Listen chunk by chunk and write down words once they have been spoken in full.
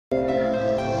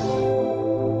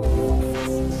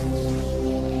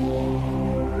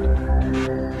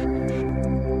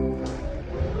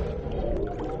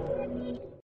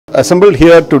Assembled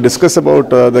here to discuss about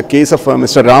the case of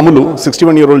Mr. Ramulu,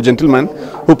 61-year-old gentleman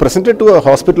who presented to a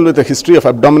hospital with a history of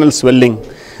abdominal swelling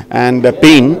and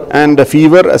pain and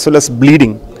fever as well as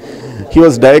bleeding. He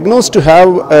was diagnosed to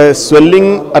have a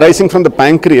swelling arising from the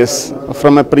pancreas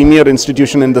from a premier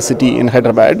institution in the city in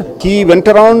Hyderabad. He went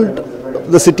around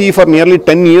the city for nearly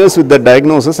 10 years with that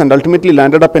diagnosis and ultimately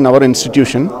landed up in our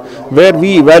institution, where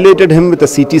we evaluated him with a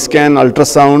CT scan,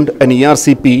 ultrasound, an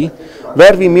ERCP,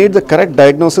 where we made the correct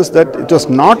diagnosis that it was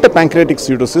not a pancreatic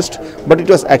pseudocyst, but it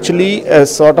was actually a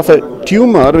sort of a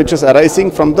tumor which is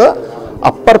arising from the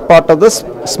upper part of the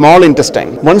small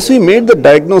intestine. Once we made the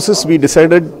diagnosis, we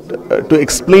decided to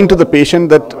explain to the patient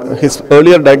that his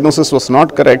earlier diagnosis was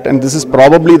not correct and this is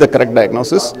probably the correct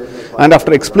diagnosis. And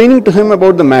after explaining to him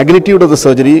about the magnitude of the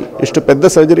surgery, ishtu pedda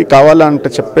surgery kavala ante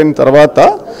cheppin tarvata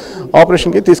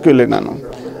operation ki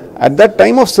తీసుకెళ్ళాను. At that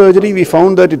time of surgery, we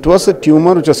found that it was a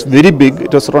tumor which was very big.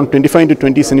 It was around 25 to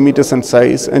 20 centimeters in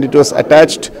size, and it was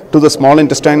attached to the small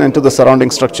intestine and to the surrounding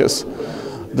structures.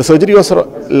 The surgery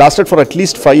lasted for at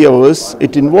least 5 hours.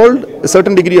 It involved a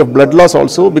certain degree of blood loss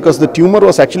also, because the tumor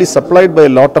was actually supplied by a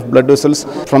lot of blood vessels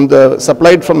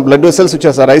supplied from blood vessels which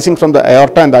are arising from the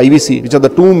aorta and the IVC, which are the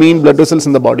two main blood vessels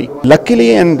in the body.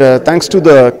 Luckily, and thanks to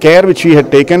the care which we had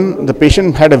taken, the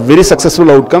patient had a very successful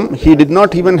outcome. He did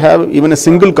not even have a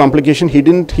single complication. He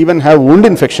didn't even have wound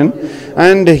infection,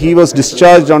 and he was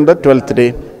discharged on the 12th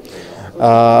day.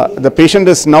 The patient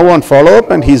is now on follow-up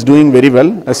and he is doing very well,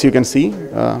 as you can see,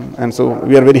 and so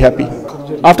we are very happy.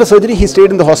 After surgery, he stayed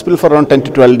in the hospital for around 10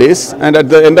 to 12 days, and at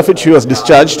the end of it, he was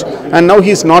discharged, and now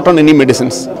he is not on any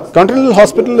medicines. Continental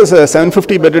Hospital is a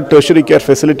 750-bedded tertiary care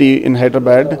facility in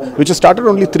Hyderabad, which has started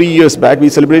only 3 years back. We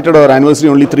celebrated our anniversary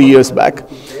only 3 years back,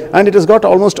 and it has got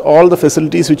almost all the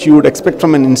facilities which you would expect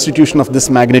from an institution of this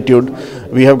magnitude.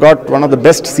 We have got one of the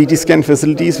best CT scan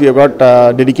facilities. We have got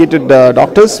dedicated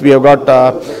doctors. We have got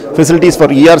facilities for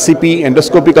ERCP,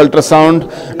 endoscopic ultrasound,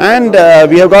 and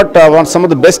we have got some of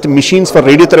the best machines for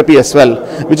radiotherapy as well,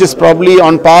 which is probably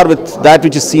on par with that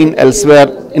which is seen elsewhere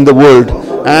in the world.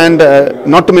 And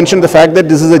not to mention the fact that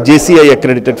this is a JCI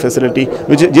accredited facility,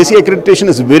 which JCI accreditation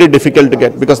is very difficult to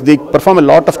get because they perform a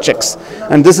lot of checks,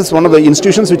 and this is one of the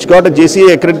institutions which got a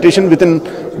JCI accreditation within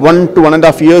 1 to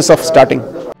 1.5 years of starting.